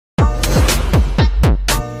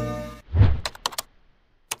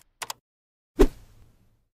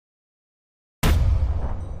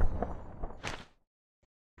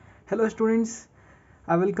Hello students,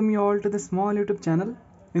 I welcome you all to the small YouTube channel.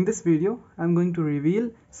 In this video, I am going to reveal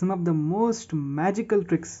some of the most magical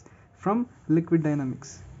tricks from liquid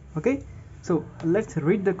dynamics. Okay, so let's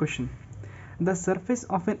read the question. The surface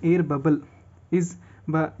of an air bubble is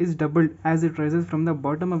doubled as it rises from the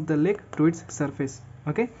bottom of the lake to its surface.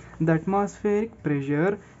 Okay, the atmosphere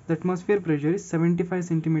pressure is 75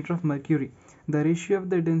 centimeter of mercury. The ratio of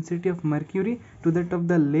the density of mercury to that of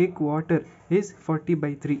the lake water is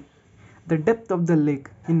 40/3. The depth of the lake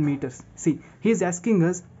in meters. See, he is asking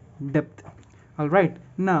us depth. Alright,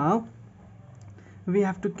 now we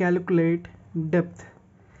have to calculate depth.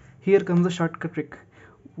 Here comes the shortcut trick.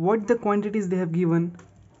 What the quantities they have given,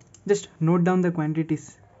 just note down the quantities: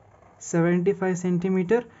 75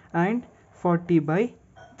 centimeter and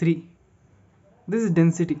 40/3. This is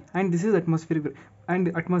density and this is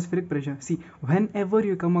atmospheric pressure. See, whenever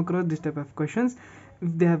you come across this type of questions,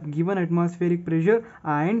 if they have given atmospheric pressure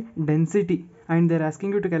and density and they're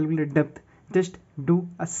asking you to calculate depth, just do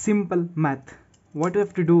a simple math. What you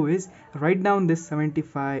have to do is write down this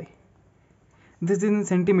 75. This is in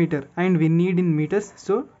centimeter and we need in meters,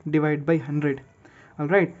 so divide by 100.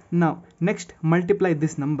 Alright, now next multiply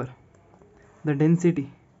this number, the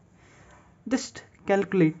density. Just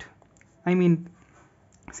calculate,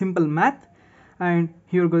 simple math, and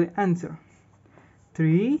here goes the answer: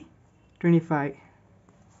 325.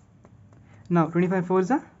 Now 25 4 is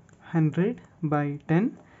 100 by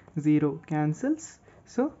 10, 0 cancels,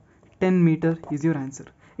 so 10 meter is your answer.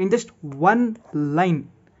 In just one line,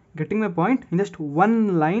 getting my point? In just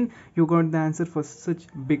one line you got the answer for such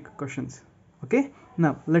big questions. Okay,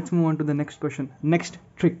 now let's move on to the next question. Next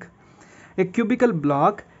trick: a cubical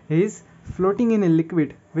block is floating in a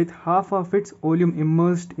liquid with half of its volume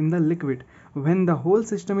immersed in the liquid. When the whole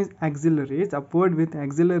system is accelerates upward with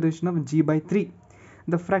acceleration of g/3,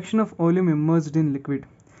 the fraction of volume immersed in liquid.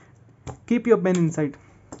 Keep your pen inside.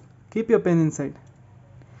 Keep your pen inside.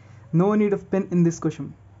 No need of pen in this question.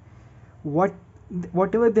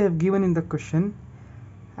 Whatever they have given in the question,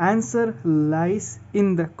 answer lies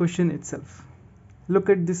in the question itself. Look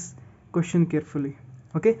at this question carefully.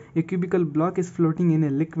 Okay, a cubical block is floating in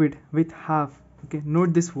a liquid with half. Okay,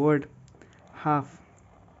 note this word, half.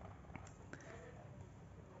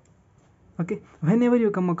 Okay, whenever you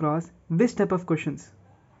come across this type of questions,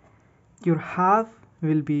 your half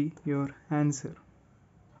will be your answer.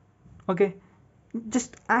 Okay,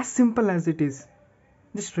 just as simple as it is.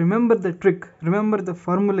 Just remember the trick, remember the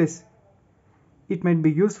formulas. It might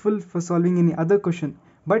be useful for solving any other question,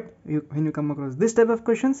 but when you come across this type of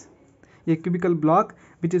questions, a cubical block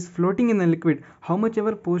which is floating in a liquid, how much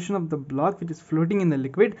ever portion of the block which is floating in the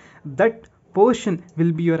liquid, that portion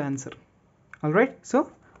will be your answer. Alright, so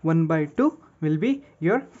 1/2 will be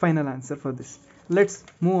your final answer for this. Let's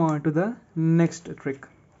move on to the next trick.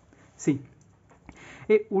 See,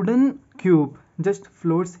 a wooden cube just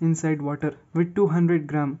floats inside water with 200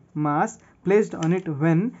 gram mass placed on it.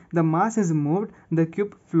 When the mass is moved, the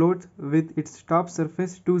cube floats with its top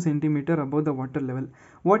surface 2 cm above the water level.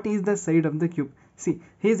 What is the side of the cube? See,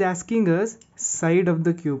 he is asking us side of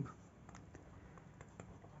the cube.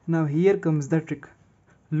 Now here comes the trick.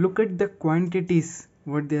 Look at the quantities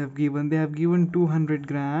what they have given. They have given 200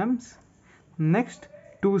 grams, next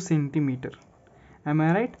 2 centimeter. Am I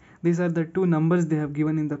right? These are the two numbers they have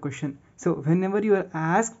given in the question. So whenever you are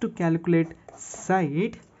asked to calculate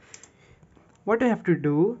side, what I have to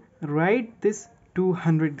do, write this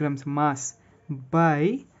 200 grams mass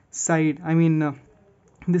by side,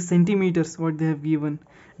 the centimeters what they have given.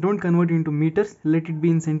 Don't convert into meters, let it be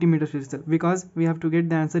in centimeters itself, because we have to get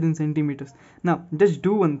the answer in centimeters. Now just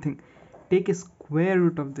do one thing, take a square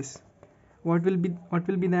root of this. What will be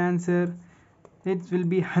the answer? It will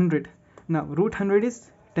be 100. Now root 100 is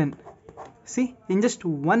 10. See, in just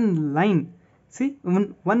one line, see,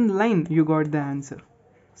 one line you got the answer.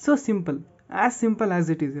 So simple, as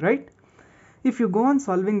it is, right? If you go on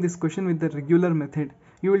solving this question with the regular method,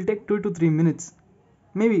 you will take 2 to 3 minutes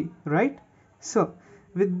maybe, right? So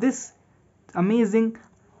with this amazing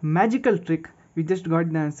magical trick, we just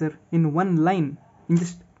got the answer in one line. In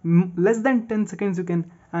just less than 10 seconds you can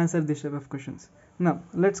answer this type of questions. Now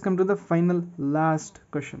let's come to the final last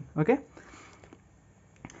question. Okay,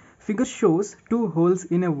 figure shows two holes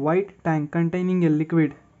in a white tank containing a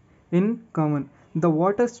liquid in common. The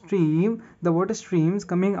water streams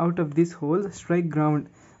coming out of these holes strike ground.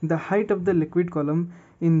 The height of the liquid column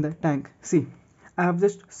in the tank. See, I have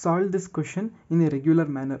just solved this question in a regular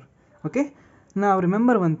manner. Okay, now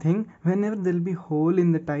remember one thing, whenever there will be hole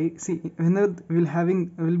in the tank, see, whenever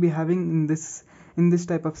we'll be having in this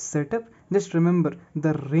type of setup, just remember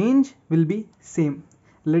the range will be same.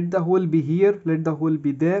 Let the hole be here, let the hole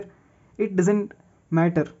be there, it doesn't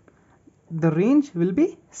matter, the range will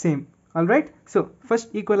be same. Alright, so first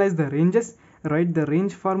equalize the ranges, write the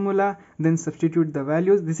range formula, then substitute the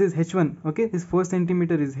values. This is h1, okay, this 4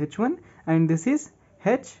 centimeter is h1 and this is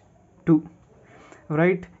h2.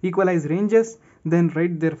 Write equalize ranges, then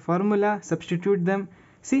write their formula, substitute them.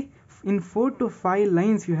 See, in 4 to 5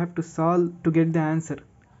 lines you have to solve to get the answer.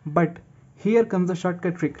 But here comes the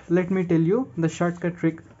shortcut trick. Let me tell you the shortcut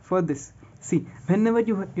trick for this. See, whenever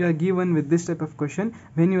you are given with this type of question,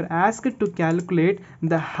 when you are asked to calculate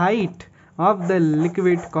the height of the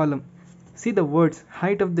liquid column, see the words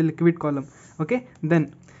height of the liquid column, okay,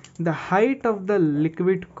 then the height of the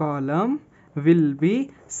liquid column will be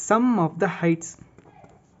sum of the heights.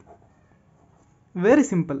 Very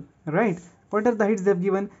simple, right? What are the heights they have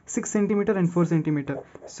given? 6 centimeter and 4 centimeter.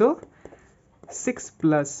 So 6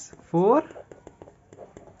 plus 4,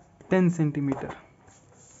 10 centimeter.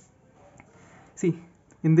 See,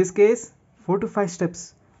 in this case 4 to 5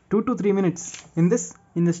 steps, 2 to 3 minutes. In this,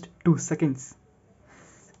 in just 2 seconds.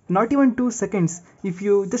 Not even 2 seconds. If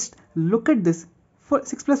you just look at this,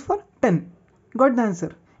 6 plus 4, 10. Got the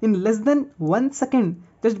answer. In less than 1 second,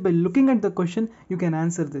 just by looking at the question, you can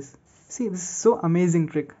answer this. See, this is so amazing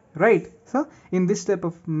trick, right? So in this type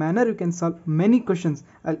of manner you can solve many questions.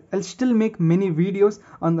 I'll still make many videos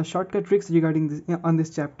on the shortcut tricks regarding this on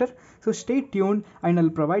this chapter. So stay tuned and I'll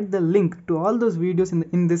provide the link to all those videos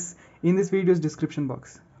in this video's description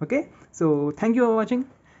box. Okay, so thank you for watching.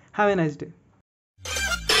 Have a nice day.